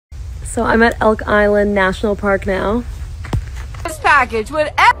So I'm at Elk Island National Park now. This package would.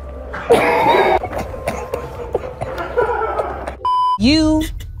 You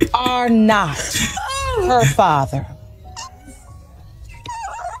are not her father.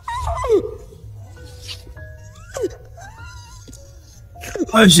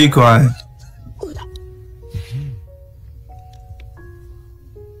 Why is she crying?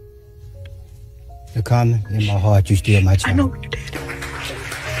 You're coming in my heart. You still my child. I know you did.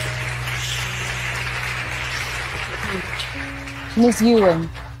 Miss Ewan,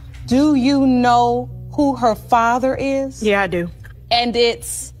 do you know who her father is? Yeah, I do. And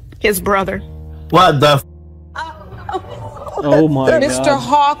it's His brother. What the f? Oh my God. Mr.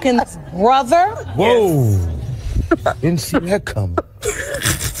 Hawkins' brother? Whoa. Didn't see that coming.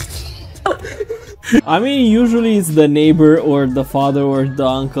 I mean, usually it's the neighbor or the father or the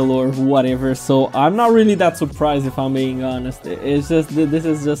uncle or whatever, so I'm not really that surprised if I'm being honest. It's just, this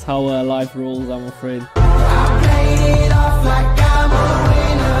is just how life rolls, I'm afraid.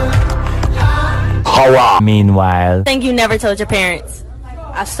 Meanwhile, Think you never told your parents.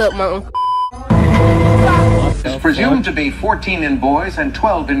 I sucked my own. It's presumed to be 14 in boys and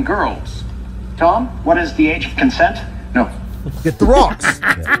 12 in girls. Tom, what is the age of consent? No. Get the rocks.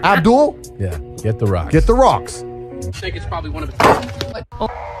 Yeah. Abdul? Yeah, get the rocks. Get the rocks. I think it's probably one of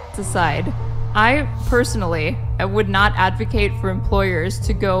Aside, I personally would not advocate for employers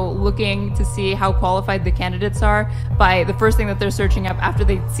to go looking to see how qualified the candidates are by the first thing that they're searching up after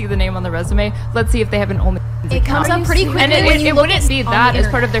they see the name on the resume. Let's see if they have an only. It comes up pretty quickly. And it wouldn't be that as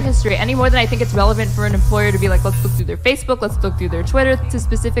part of their history any more than I think it's relevant for an employer to be like, let's look through their Facebook, let's look through their Twitter, to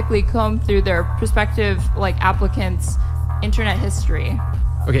specifically comb through their prospective applicants' internet history.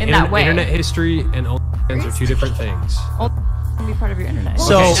 Okay, in that way. Internet history and OnlyFans are two different things. Can be part of your internet.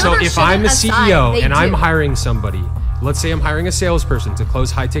 So if I'm a CEO and I'm hiring somebody, let's say I'm hiring a salesperson to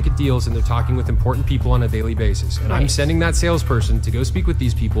close high-ticket deals and they're talking with important people on a daily basis, and I'm sending that salesperson to go speak with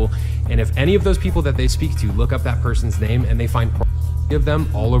these people, and if any of those people that they speak to look up that person's name and they find of them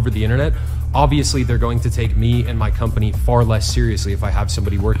all over the internet, obviously they're going to take me and my company far less seriously if I have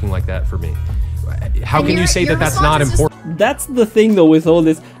somebody working like that for me. How can you say that that's not important? That's the thing though with all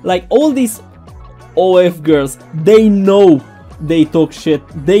this, like all these OF girls, they know they talk shit,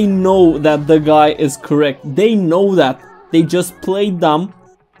 they know that the guy is correct, they know that, they just play dumb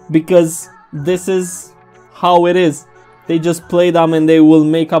because this is how it is. They just play dumb and they will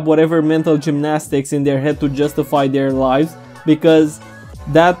make up whatever mental gymnastics in their head to justify their lives because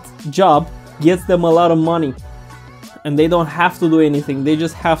that job gets them a lot of money and they don't have to do anything. They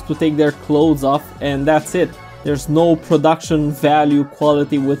just have to take their clothes off and that's it. There's no production value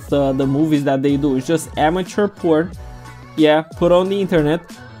quality with the movies that they do. It's just amateur porn, yeah, put on the internet,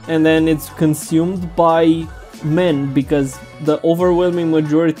 and then it's consumed by men because the overwhelming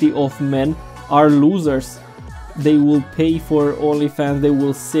majority of men are losers. They will pay for OnlyFans, they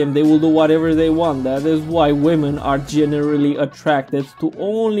will sim, they will do whatever they want. That is why women are generally attracted to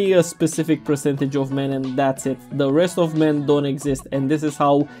only a specific percentage of men, and that's it. The rest of men don't exist, and this is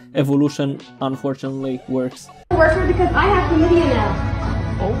how evolution unfortunately works. Because I have chlamydia now.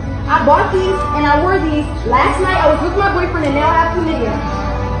 I bought these and I wore these. Last night I was with my boyfriend and now I have chlamydia.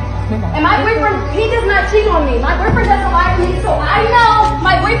 And my boyfriend, he does not cheat on me. My boyfriend doesn't lie to me, so I know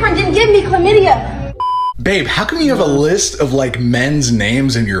my boyfriend didn't give me chlamydia. Babe, how come you have a list of like men's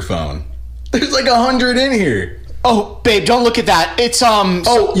names in your phone? There's like 100 in here. Oh, babe, don't look at that. It's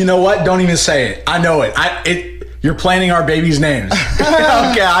Oh, you know what? Don't even say it. I know it. You're planning our baby's names.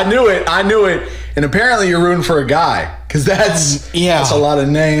 Okay, I knew it. I knew it. And apparently you're rooting for a guy, because that's a lot of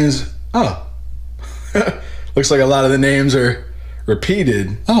names. Oh, looks like a lot of the names are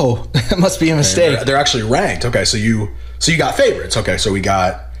repeated. Oh, it must be a mistake. They're actually ranked. Okay, so you got favorites. Okay, so we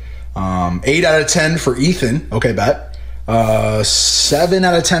got 8 out of 10 for Ethan. Okay, bet. 7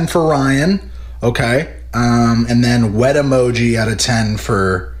 out of 10 for Ryan. Okay, and then wet emoji out of 10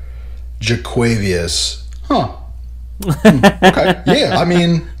 for Jaquavius. Huh. Okay. Yeah, I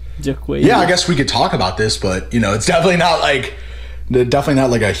mean. Yeah, I guess we could talk about this, but it's definitely not like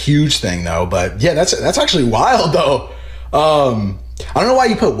a huge thing though. But yeah, that's actually wild though. I don't know why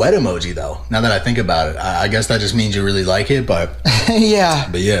you put wet emoji though. Now that I think about it, I guess that just means you really like it. But yeah,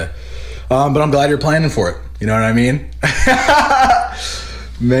 but I'm glad you're planning for it. You know what I mean?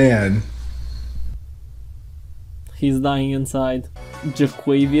 Man, he's dying inside.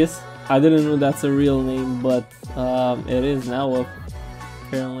 Jaquavius. I didn't know that's a real name, but it is now.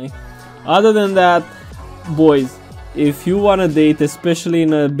 Apparently. Other than that, boys, if you want to date, especially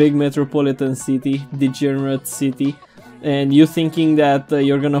in a big metropolitan city, degenerate city, and you thinking that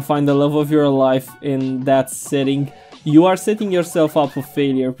you're gonna find the love of your life in that setting, you are setting yourself up for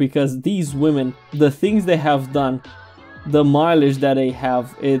failure, because these women, the things they have done, the mileage that they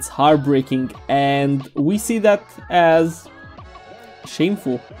have, it's heartbreaking, and we see that as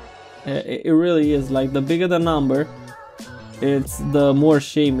shameful. It really is. Like, the bigger the number, it's the more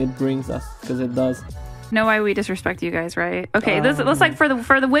shame it brings us, because it does. Know why we disrespect you guys, right? Okay, this looks like for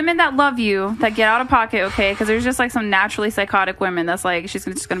the women that love you, that get out of pocket, okay? Because there's just like some naturally psychotic women that's like, she's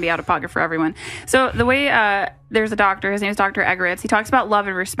just gonna be out of pocket for everyone. So the way there's a doctor, his name is Dr. Egeritz, he talks about love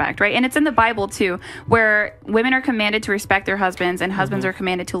and respect, right? And it's in the Bible too, where women are commanded to respect their husbands and husbands are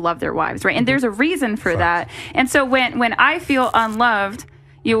commanded to love their wives, right? And there's a reason for that. And so when I feel unloved,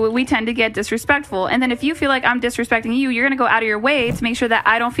 we tend to get disrespectful. And then if you feel like I'm disrespecting you, you're going to go out of your way to make sure that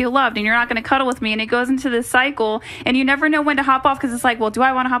I don't feel loved, and you're not going to cuddle with me. And it goes into this cycle, and you never know when to hop off, because it's like, well, do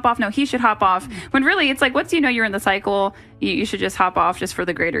I want to hop off? No, he should hop off. When really it's like, once you know you're in the cycle, you should just hop off just for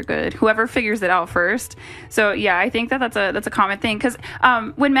the greater good. Whoever figures it out first. So yeah, I think that's a common thing, because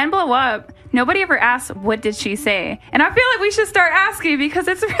when men blow up, nobody ever asks, what did she say? And I feel like we should start asking, because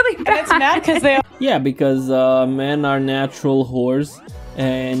it's really bad. And it's mad because they yeah, because men are natural whores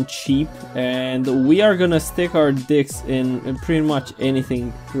and cheap, and we are gonna stick our dicks in pretty much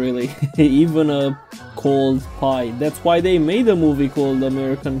anything, really. Even a cold pie. That's why they made a movie called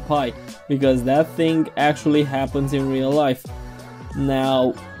American Pie, because that thing actually happens in real life.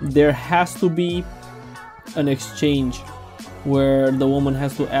 Now, there has to be an exchange where the woman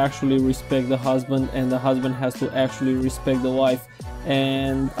has to actually respect the husband and the husband has to actually respect the wife,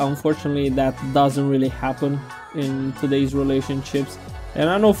 and unfortunately that doesn't really happen in today's relationships. And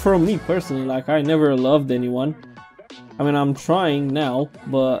I know from me personally, like, I never loved anyone. I mean, I'm trying now,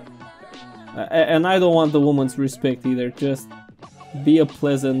 but and I don't want the woman's respect either. Just be a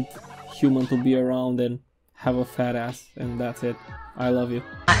pleasant human to be around and have a fat ass, and that's it. I love you.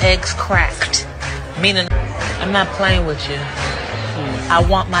 My eggs cracked, meaning I'm not playing with you. I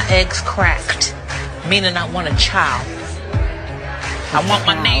want my eggs cracked, meaning I want a child. I want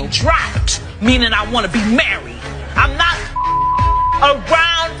my name dropped, meaning I want to be married. I'm not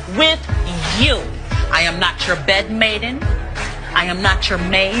around with you. I am not your bed maiden. I am not your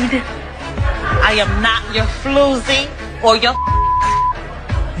maid. I am not your floozy or your.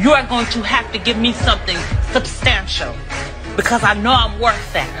 You are going to have to give me something substantial, because I know I'm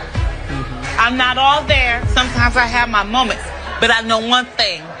worth that. I'm not all there. Sometimes I have my moments, but I know one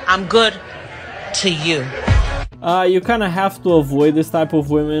thing. I'm good to you. You kind of have to avoid this type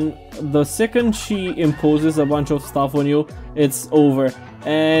of women. The second she imposes a bunch of stuff on you, it's over.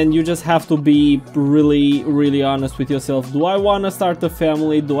 And you just have to be really, really honest with yourself. Do I want to start a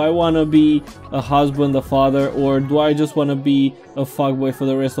family? Do I want to be a husband, a father? Or do I just want to be a fuckboy for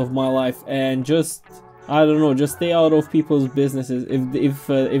the rest of my life? And just, I don't know, just stay out of people's businesses. If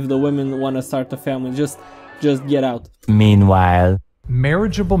the women want to start a family, just get out. Meanwhile,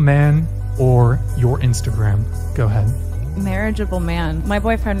 marriageable man or your Instagram? Go ahead. Marriageable man. My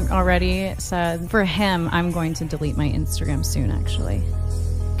boyfriend already said for him, I'm going to delete my Instagram soon, actually.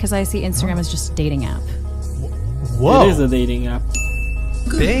 Because I see Instagram as just a dating app. Whoa. It is a dating app.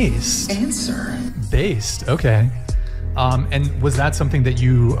 Based. Answer. Based, okay. And was that something that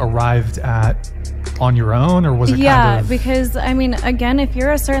you arrived at on your own, or was it kind of... because, I mean, again, if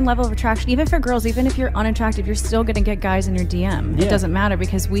you're a certain level of attraction, even for girls, even if you're unattractive, you're still going to get guys in your DM. Yeah. It doesn't matter,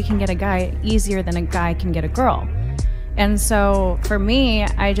 because we can get a guy easier than a guy can get a girl. And so, for me,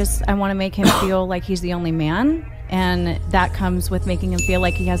 I want to make him feel like he's the only man, and that comes with making him feel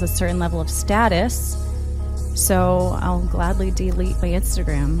like he has a certain level of status. So I'll gladly delete my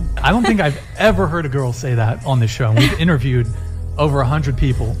Instagram. I don't think I've ever heard a girl say that on this show. We've interviewed over 100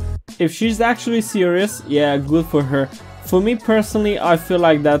 people. If she's actually serious, yeah, good for her. For me personally, I feel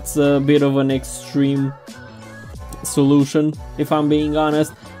like that's a bit of an extreme solution, if I'm being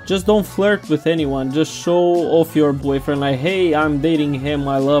honest. Just don't flirt with anyone. Just show off your boyfriend, like, hey, I'm dating him,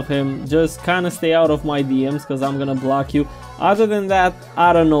 I love him. Just kind of stay out of my DMs, because I'm gonna block you. Other than that,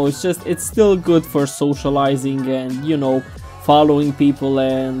 I don't know, it's still good for socializing and, you know, following people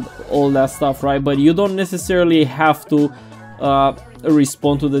and all that stuff, right? But you don't necessarily have to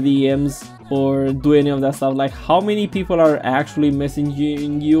respond to the DMs or do any of that stuff. Like, how many people are actually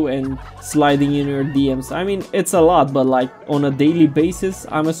messaging you and sliding in your DMs? I mean, it's a lot, but like on a daily basis,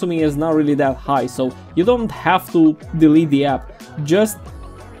 I'm assuming it's not really that high. So you don't have to delete the app, just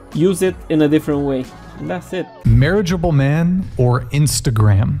use it in a different way. And that's it. Marriageable man or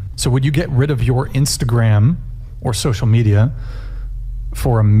Instagram? So would you get rid of your Instagram or social media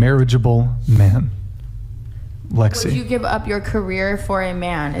for a marriageable man? Lexi. Would you give up your career for a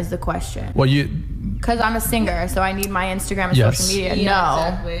man is the question. Well, because I'm a singer, so I need my Instagram and social media. Yeah, no.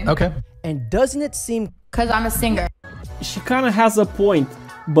 exactly. Okay. And doesn't it seem... Because I'm a singer. she kind of has a point,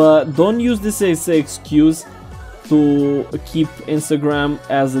 but don't use this as an excuse to keep Instagram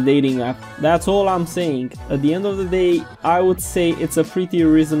as a dating app. That's all I'm saying. At the end of the day, I would say it's a pretty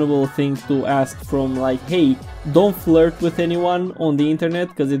reasonable thing to ask from, like, hey, don't flirt with anyone on the internet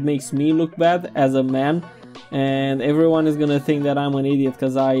because it makes me look bad as a man, and everyone is gonna think that I'm an idiot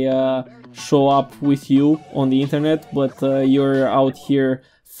because I show up with you on the internet, but you're out here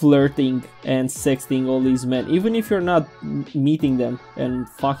flirting and sexting all these men. Even if you're not meeting them and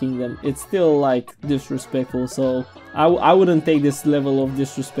fucking them, it's still like disrespectful. So I wouldn't take this level of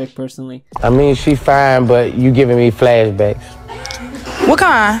disrespect personally. I mean, she fine, but you giving me flashbacks. What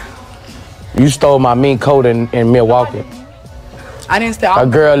kind? You stole my mink coat in Milwaukee. I didn't steal. A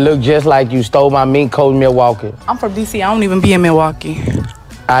girl looked just like you, stole my mink coat in Milwaukee. I'm from DC. I don't even be in Milwaukee.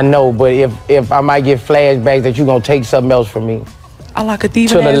 I know, but if I might get flashbacks that you gonna take something else from me. I like a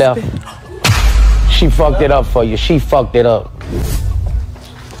thief. To the left. She fucked it up for you. She fucked it up.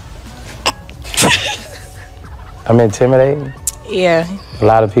 I'm intimidating? Yeah. A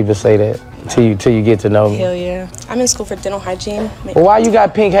lot of people say that till you get to know me. Hell yeah. I'm in school for dental hygiene. Well, why you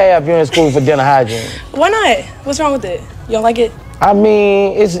got pink hair if you're in school for dental hygiene? Why not? What's wrong with it? You don't like it? I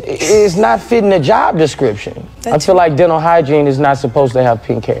mean, it's not fitting the job description. I feel like dental hygiene is not supposed to have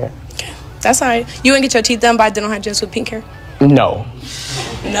pink hair. That's all right. You wouldn't get your teeth done by a dental hygienist with pink hair? No.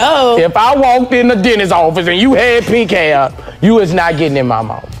 No. If I walked in the dentist's office and you had pink hair, you is not getting in my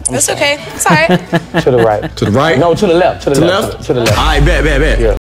mouth. That's okay. It's all right. To the right. To the right? No, to the left. To the left. To the left. All right, bet. Yeah.